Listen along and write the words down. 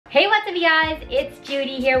Hey, what's up you guys? It's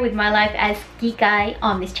Judy here with my life as Kikay.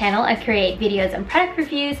 On this channel, I create videos on product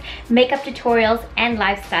reviews, makeup tutorials, and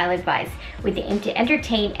lifestyle advice with the aim to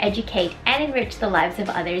entertain, educate, and enrich the lives of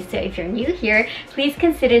others. So if you're new here, please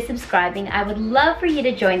consider subscribing. I would love for you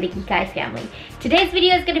to join the Kikay family. Today's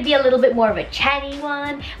video is going to be a little bit more of a chatty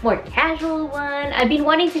one, more casual one. I've been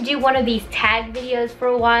wanting to do one of these tag videos for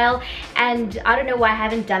a while, and I don't know why I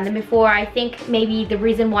haven't done them before. I think maybe the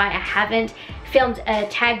reason why I haven't filmed a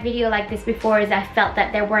tag video like this before is I felt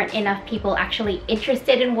that there weren't enough people actually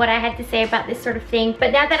interested in what I had to say about this sort of thing.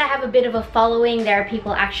 But now that I have a bit of a following, there are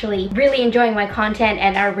people actually really enjoying my content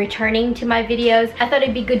and are returning to my videos. I thought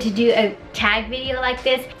it'd be good to do a tag video like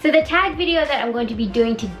this. So the tag video that I'm going to be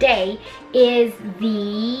doing today is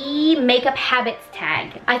the makeup habits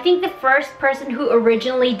tag. I think the first person who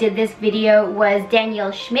originally did this video was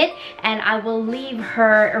Danielle Schmidt, and I will leave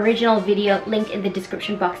her original video linked in the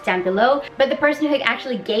description box down below. But the person who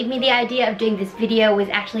actually gave me the idea of doing this video was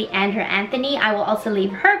actually Andra. I will also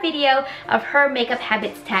leave her video of her makeup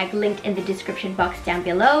habits tag linked in the description box down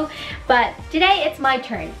below. But today it's my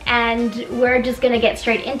turn, and we're just gonna get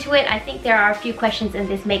straight into it. I think there are a few questions in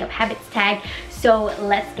this makeup habits tag, so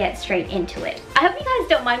let's get straight into it. I hope you guys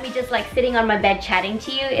don't mind me just like sitting on my bed chatting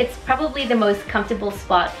to you. It's probably the most comfortable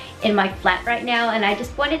spot in my flat right now, and I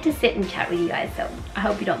just wanted to sit and chat with you guys, so I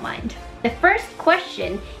hope you don't mind. The first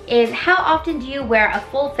question is, how often do you wear a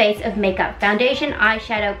full face of makeup? Foundation,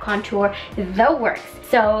 eyeshadow, contour, the works.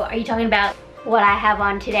 So are you talking about what I have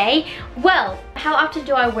on today? Well, how often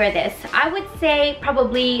do I wear this? I would say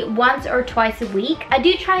probably once or twice a week. I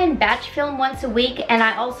do try and batch film once a week, and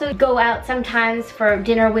I also go out sometimes for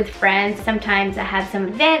dinner with friends. Sometimes I have some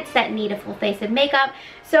events that need a full face of makeup.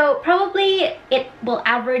 So probably it will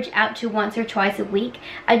average out to once or twice a week.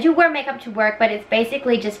 I do wear makeup to work, but it's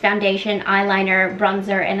basically just foundation, eyeliner,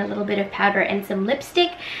 bronzer, and a little bit of powder and some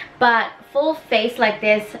lipstick. But full face like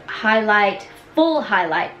this, highlight, full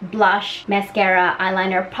highlight, blush, mascara,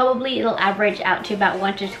 eyeliner, probably it'll average out to about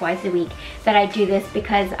once or twice a week that I do this,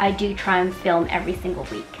 because I do try and film every single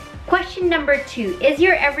week. Question number 2, is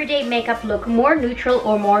your everyday makeup look more neutral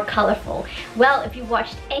or more colorful? Well, if you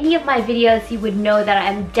watched any of my videos, you would know that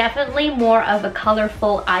I'm definitely more of a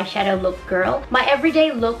colorful eyeshadow look girl. My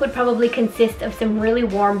everyday look would probably consist of some really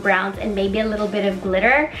warm browns and maybe a little bit of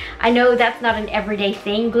glitter. I know that's not an everyday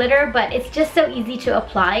thing, glitter, but it's just so easy to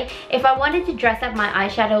apply. If I wanted to dress up my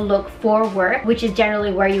eyeshadow look for work, which is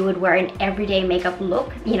generally where you would wear an everyday makeup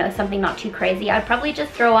look, you know, something not too crazy, I'd probably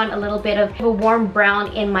just throw on a little bit of a warm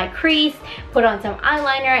brown in my crease, put on some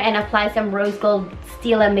eyeliner, and apply some rose gold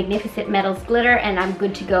Stila Magnificent Metals glitter, and I'm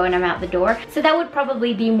good to go and I'm out the door. So that would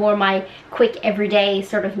probably be more my quick everyday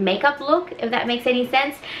sort of makeup look, if that makes any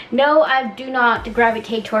sense. No, I do not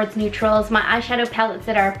gravitate towards neutrals. My eyeshadow palettes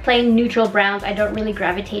that are plain neutral browns, I don't really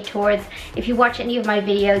gravitate towards. If you watch any of my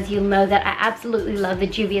videos, you'll know that I absolutely love the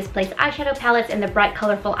Juvia's Place eyeshadow palettes and the bright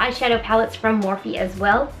colorful eyeshadow palettes from Morphe as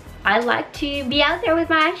well. I like to be out there with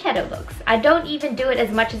my eyeshadow looks. I don't even do it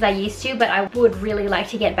as much as I used to, but I would really like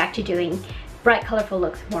to get back to doing bright colorful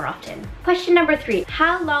looks more often. Question number 3,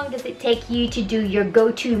 how long does it take you to do your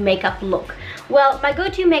go-to makeup look? Well, my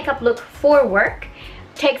go-to makeup look for work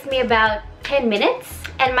takes me about 10 minutes,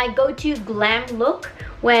 and my go-to glam look,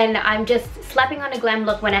 when I'm just slapping on a glam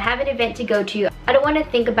look when I have an event to go to, I don't want to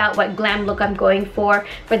think about what glam look I'm going for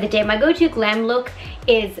the day. My go-to glam look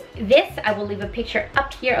is this. I will leave a picture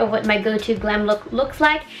up here of what my go-to glam look looks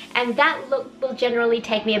like, and that look will generally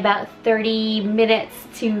take me about 30 minutes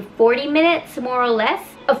to 40 minutes, more or less.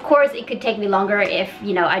 Of course, it could take me longer if,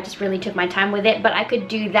 you know, I just really took my time with it, but I could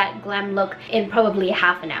do that glam look in probably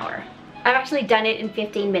half an hour. I've actually done it in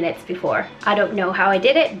 15 minutes before. I don't know how I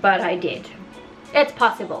did it, but I did. It's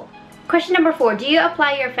possible. Question number 4, do you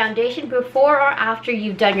apply your foundation before or after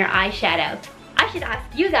you've done your eyeshadow? I should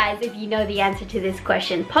ask you guys if you know the answer to this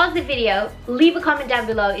question. Pause the video, leave a comment down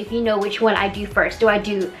below if you know which one I do first. Do I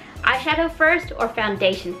do eyeshadow first or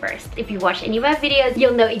foundation first? If you watch any of my videos,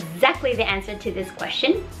 you'll know exactly the answer to this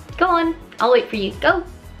question. Go on, I'll wait for you. Go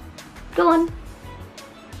on.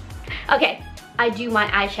 Okay, I do my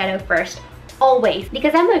eyeshadow first. Always,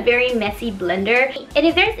 because I'm a very messy blender, and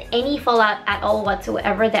if there's any fallout at all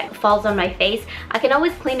whatsoever that falls on my face, I can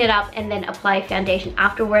always clean it up and then apply foundation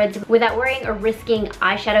afterwards without worrying or risking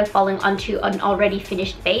eyeshadow falling onto an already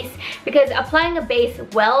finished base, because applying a base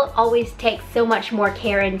well always takes so much more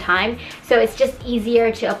care and time, so it's just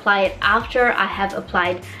easier to apply it after I have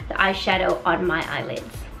applied the eyeshadow on my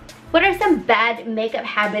eyelids. What are some bad makeup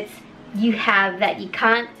habits you have that you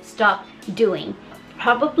can't stop doing?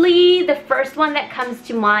 Probably the first one that comes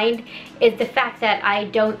to mind is the fact that I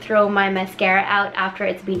don't throw my mascara out after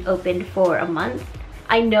it's been opened for a month.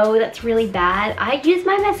 I know that's really bad. I use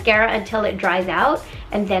my mascara until it dries out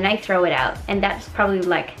and then I throw it out, and that's probably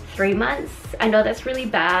like 3 months. I know that's really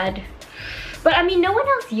bad, but I mean, no one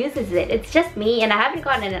else uses it. It's just me, and I haven't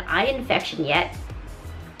gotten an eye infection yet.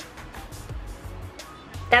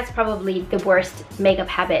 That's probably the worst makeup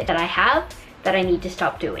habit that I have that I need to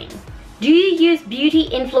stop doing. Do you use beauty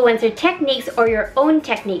influencer techniques or your own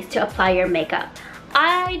techniques to apply your makeup?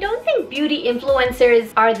 I don't think beauty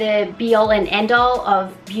influencers are the be-all and end-all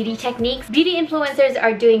of beauty techniques. Beauty influencers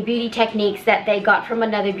are doing beauty techniques that they got from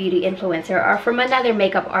another beauty influencer or from another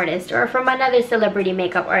makeup artist or from another celebrity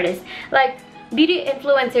makeup artist. Like, beauty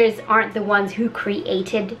influencers aren't the ones who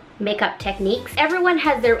created makeup techniques. Everyone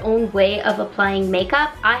has their own way of applying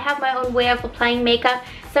makeup. I have my own way of applying makeup.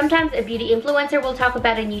 Sometimes a beauty influencer will talk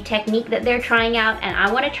about a new technique that they're trying out, and I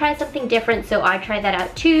want to try something different, so I try that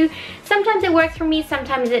out too. Sometimes it works for me,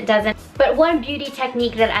 sometimes it doesn't. But one beauty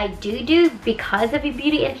technique that I do because of a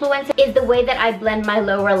beauty influencer is the way that I blend my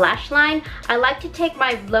lower lash line. I like to take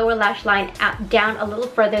my lower lash line down a little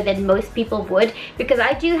further than most people would, because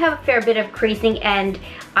I do have a fair bit of creasing and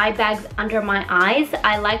eye bags under my eyes.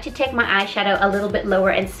 I like to take my eyeshadow a little bit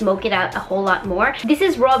lower and smoke it out a whole lot more. This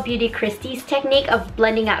is Raw Beauty Christie's technique of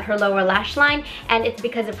blending out her lower lash line, and it's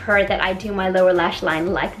because of her that I do my lower lash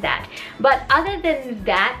line like that. But other than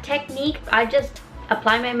that technique, I just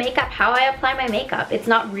apply my makeup how I apply my makeup. It's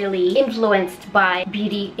not really influenced by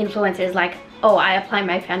beauty influencers like, oh, I apply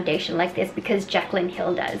my foundation like this because Jaclyn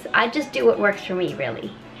Hill does. I just do what works for me,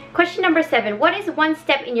 really. Question number 7, what is one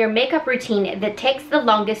step in your makeup routine that takes the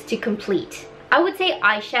longest to complete? I would say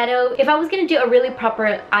eyeshadow. If I was going to do a really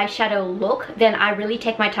proper eyeshadow look, then I really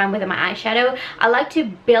take my time with my eyeshadow. I like to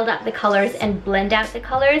build up the colors and blend out the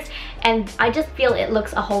colors, and I just feel it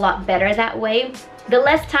looks a whole lot better that way. The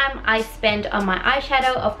less time I spend on my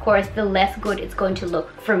eyeshadow, of course, the less good it's going to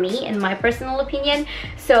look for me, in my personal opinion.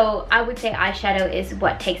 So I would say eyeshadow is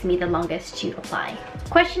what takes me the longest to apply.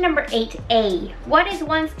 Question number 8A. What is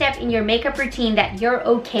one step in your makeup routine that you're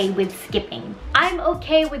okay with skipping? I'm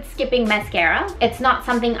okay with skipping mascara. It's not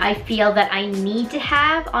something I feel that I need to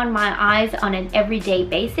have on my eyes on an everyday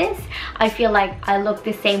basis. I feel like I look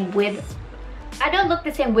the same with I don't look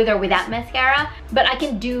the same with or without mascara, but I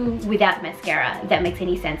can do without mascara, if that makes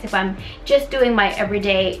any sense. If I'm just doing my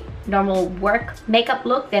everyday normal work makeup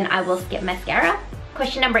look, then I will skip mascara.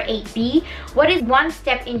 Question number 8B, what is one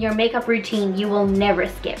step in your makeup routine you will never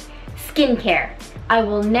skip? Skincare. I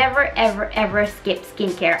will never ever skip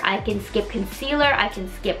skincare. I can skip concealer, I can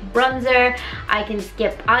skip bronzer, I can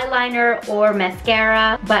skip eyeliner or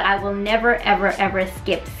mascara, but I will never ever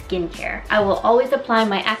skip skincare. I will always apply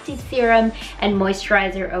my active serum and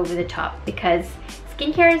moisturizer over the top because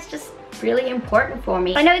skincare is just really important for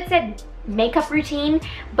me. I know it said makeup routine,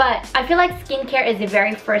 but I feel like skincare is the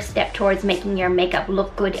very first step towards making your makeup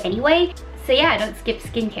look good anyway. So yeah, I don't skip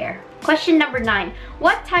skincare. Question number 9,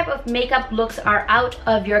 what type of makeup looks are out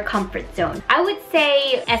of your comfort zone? I would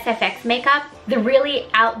say SFX makeup, the really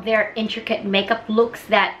out there intricate makeup looks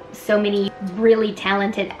that so many really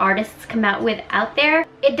talented artists come out with out there.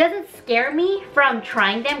 It doesn't scare me from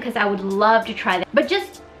trying them because I would love to try them, but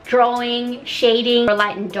just drawing, shading, or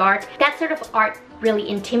light and dark, that sort of art really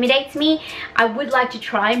intimidates me. I would like to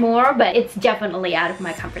try more, but it's definitely out of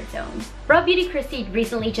my comfort zone. Raw Beauty Christie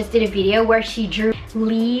recently just did a video where she drew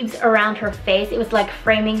leaves around her face. It was like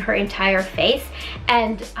framing her entire face,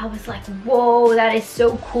 and I was like, whoa, that is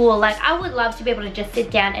so cool. Like, I would love to be able to just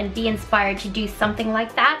sit down and be inspired to do something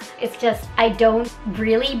like that. It's just, I don't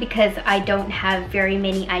really, because I don't have very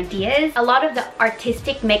many ideas. A lot of the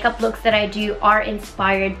artistic makeup looks that I do are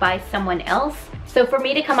inspired by someone else. So for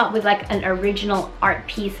me to come up with like an original art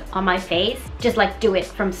piece on my face, just like do it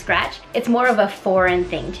from scratch, it's more of a foreign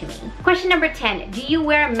thing to me. Question number 10, do you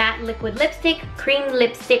wear matte liquid lipstick, cream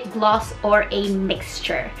lipstick, gloss, or a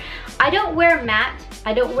mixture? I don't wear matte,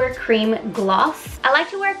 I don't wear cream gloss. I like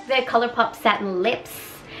to wear the ColourPop Satin Lips.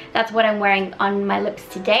 That's what I'm wearing on my lips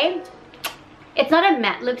today. It's not a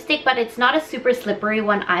matte lipstick, but it's not a super slippery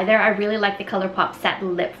one either. I really like the ColourPop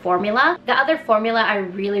Satin Lip formula. The other formula I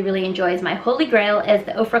really enjoy is my holy grail, is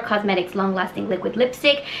the Ofra Cosmetics Long Lasting Liquid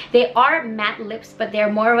Lipstick. They are matte lips, but they're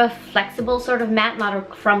more of a flexible sort of matte, not a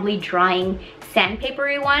crumbly, drying,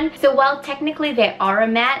 sandpapery one. So while technically they are a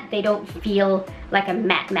matte, they don't feel like a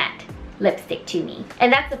matte lipstick to me.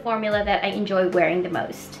 And that's the formula that I enjoy wearing the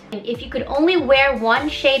most. And if you could only wear one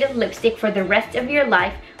shade of lipstick for the rest of your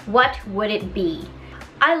life, what would it be?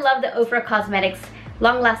 I love the Ofra Cosmetics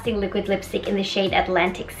Long Lasting Liquid Lipstick in the shade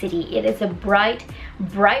Atlantic City. It is a bright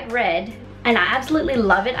red and I absolutely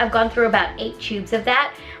love it. I've gone through about 8 tubes of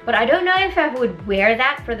that, but I don't know if I would wear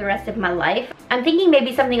that for the rest of my life. I'm thinking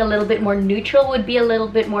maybe something a little bit more neutral would be a little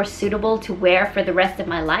bit more suitable to wear for the rest of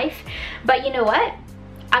my life. But you know what?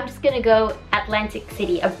 I'm just gonna go Atlantic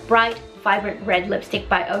City, a bright, vibrant red lipstick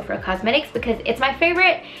by Ofra Cosmetics, because it's my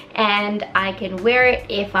favorite and I can wear it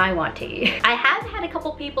if I want to. I have had a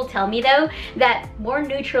couple people tell me though that more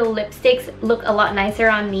neutral lipsticks look a lot nicer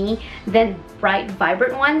on me than bright,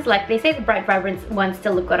 vibrant ones. Like they say the bright, vibrant ones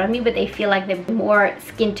still look good on me, but they feel like the more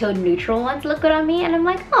skin tone neutral ones look good on me, and I'm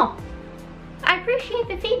like, oh, I appreciate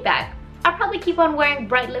the feedback. I'll probably keep on wearing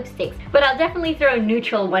bright lipsticks, but I'll definitely throw a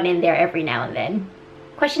neutral one in there every now and then.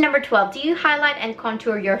 Question number 12, do you highlight and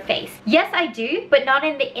contour your face? Yes, I do, but not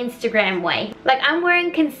in the Instagram way. Like I'm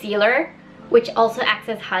wearing concealer, which also acts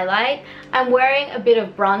as highlight. I'm wearing a bit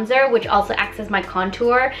of bronzer, which also acts as my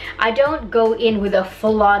contour. I don't go in with a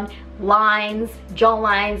full-on lines, jaw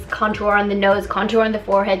lines, contour on the nose, contour on the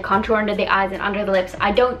forehead, contour under the eyes and under the lips.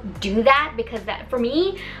 I don't do that because that, for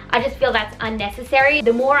me, I just feel that's unnecessary.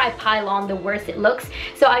 The more I pile on, the worse it looks.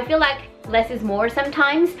 So I feel like less is more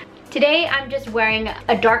sometimes. Today I'm just wearing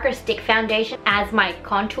a darker stick foundation as my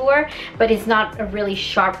contour, but it's not a really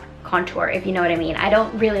sharp contour, if you know what I mean. I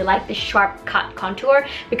don't really like the sharp cut contour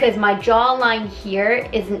because my jawline here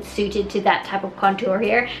isn't suited to that type of contour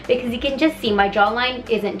here, because you can just see my jawline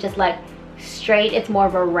isn't just like straight, it's more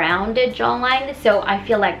of a rounded jawline. So I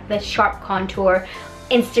feel like the sharp contour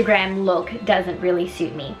Instagram look doesn't really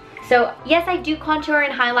suit me. So yes, I do contour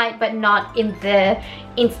and highlight, but not in the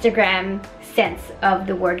Instagram sense of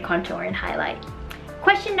the word contour and highlight.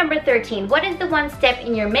 Question number 13, what is the one step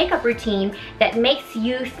in your makeup routine that makes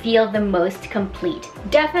you feel the most complete?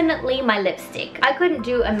 Definitely my lipstick. I couldn't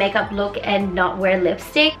do a makeup look and not wear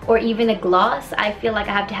lipstick or even a gloss. I feel like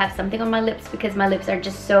I have to have something on my lips because my lips are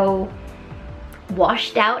just so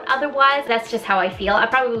washed out otherwise. That's just how I feel. I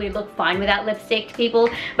probably look fine without lipstick to people,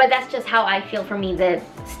 but that's just how I feel. For me, the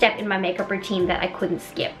step in my makeup routine that I couldn't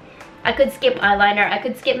skip. I could skip eyeliner, I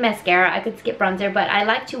could skip mascara, I could skip bronzer, but I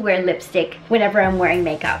like to wear lipstick whenever I'm wearing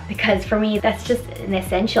makeup because for me that's just an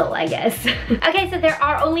essential, I guess. Okay, so there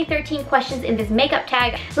are only 13 questions in this makeup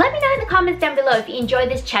tag. Let me know in the comments down below if you enjoyed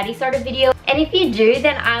this chatty sort of video, and if you do,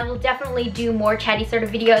 then I will definitely do more chatty sort of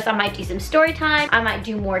videos. I might do some story time, I might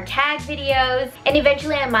do more tag videos, and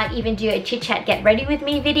eventually I might even do a chit chat get ready with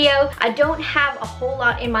me video. I don't have a whole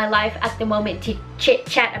lot in my life at the moment to chit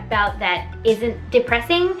chat about that isn't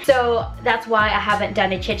depressing, so that's why I haven't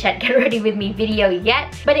done a chit chat get ready with me video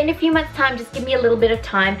yet. But in a few months time, just give me a little bit of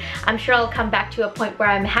time, I'm sure I'll come back to a point where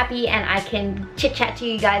I'm happy and I can chit chat to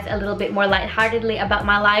you guys a little bit more lightheartedly about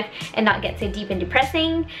my life and not get so deep and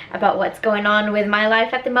depressing about what's going on with my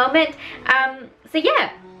life at the moment. So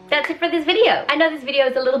yeah, that's it for this video. I know this video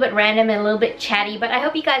is a little bit random and a little bit chatty, but I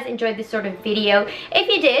hope you guys enjoyed this sort of video. If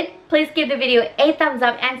you did, please give the video a thumbs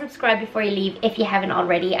up and subscribe before you leave if you haven't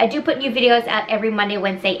already. I do put new videos out every Monday,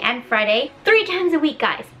 Wednesday, and Friday. 3 times a week,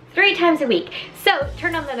 guys. 3 times a week. So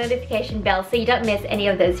turn on the notification bell so you don't miss any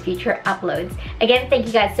of those future uploads. Again, thank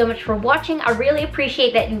you guys so much for watching. I really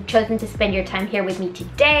appreciate that you've chosen to spend your time here with me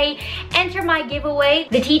today. Enter my giveaway.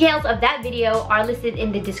 The details of that video are listed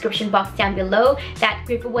in the description box down below. That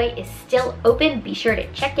giveaway is still open. Be sure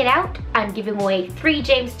to check it out. I'm giving away 3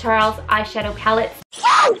 James Charles eyeshadow palettes.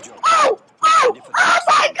 Oh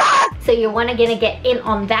my god! So you're gonna get in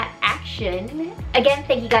on that action. Again,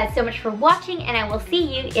 thank you guys so much for watching, and I will see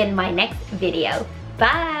you in my next video.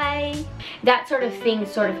 Bye! That sort of thing,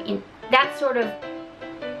 that sort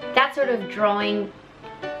of drawing,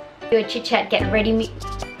 do a chit chat, get ready me.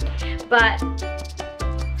 But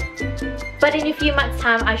in a few months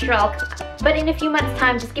time,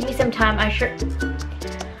 just give me some time,